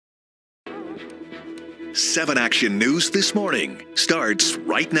7 Action News This Morning starts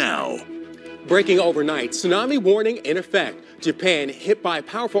right now. Breaking overnight, tsunami warning in effect. Japan hit by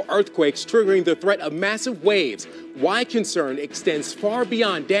powerful earthquakes triggering the threat of massive waves. Why concern extends far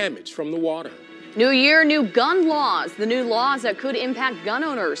beyond damage from the water. New year, new gun laws. The new laws that could impact gun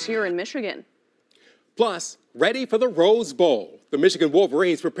owners here in Michigan. Plus, ready for the Rose Bowl. The Michigan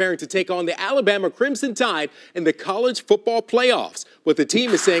Wolverines preparing to take on the Alabama Crimson Tide in the college football playoffs. What the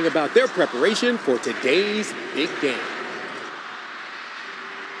team is saying about their preparation for today's big game.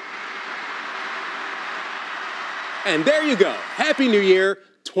 And there you go. Happy New Year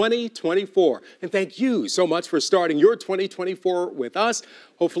 2024. And thank you so much for starting your 2024 with us.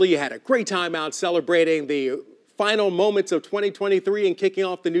 Hopefully you had a great time out celebrating the final moments of 2023 and kicking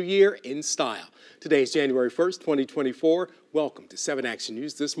off the new year in style. Today is January 1st, 2024. Welcome to 7 Action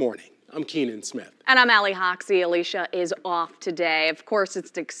News This Morning. I'm Keenan Smith. And I'm Allie Hoxie. Alicia is off today. Of course,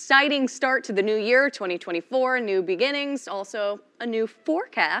 it's an exciting start to the new year, 2024, new beginnings, also a new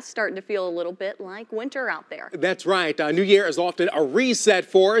forecast, starting to feel a little bit like winter out there. That's right. New Year is often a reset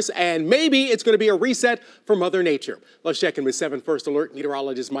for us, and maybe it's going to be a reset for Mother Nature. Let's check in with 7 First Alert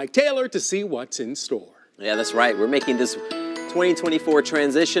meteorologist Mike Taylor to see what's in store. Yeah, that's right. We're making this 2024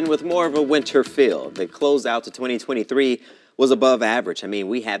 transition with more of a winter feel. The closeout to 2023 was above average. I mean,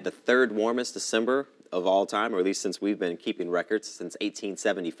 we had the third warmest December of all time, or at least since we've been keeping records since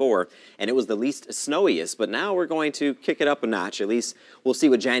 1874, and it was the least snowiest, but now we're going to kick it up a notch. At least we'll see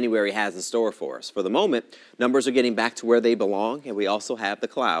what January has in store for us. For the moment, numbers are getting back to where they belong, and we also have the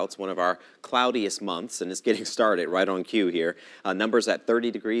clouds, one of our cloudiest months, and it's getting started right on cue here. Numbers at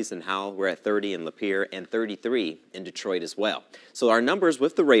 30 degrees in Howell, we're at 30 in Lapeer, and 33 in Detroit as well. So our numbers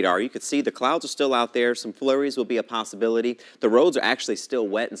with the radar, you can see the clouds are still out there. Some flurries will be a possibility. The roads are actually still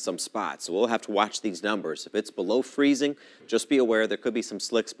wet in some spots, so we'll have to watch these numbers. If it's below freezing, just be aware there could be some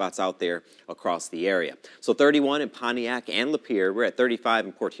slick spots out there across the area. So 31 in Pontiac and Lapeer. We're at 35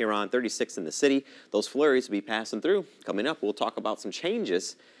 in Port Huron, 36 in the city. Those flurries will be passing through. Coming up, we'll talk about some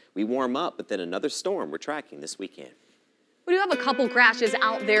changes. We warm up, but then another storm we're tracking this weekend. We do have a couple crashes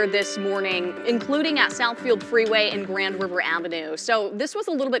out there this morning, including at Southfield Freeway and Grand River Avenue. So this was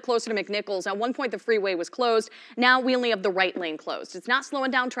a little bit closer to McNichols. At one point, the freeway was closed. Now we only have the right lane closed. It's not slowing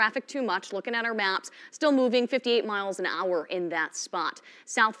down traffic too much. Looking at our maps, still moving 58 miles an hour in that spot.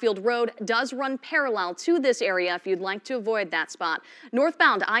 Southfield Road does run parallel to this area if you'd like to avoid that spot.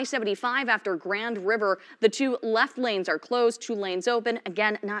 Northbound I-75 after Grand River, the two left lanes are closed, 2 lanes open.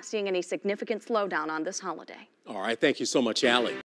 Again, not seeing any significant slowdown on this holiday. All right, thank you so much, Allie.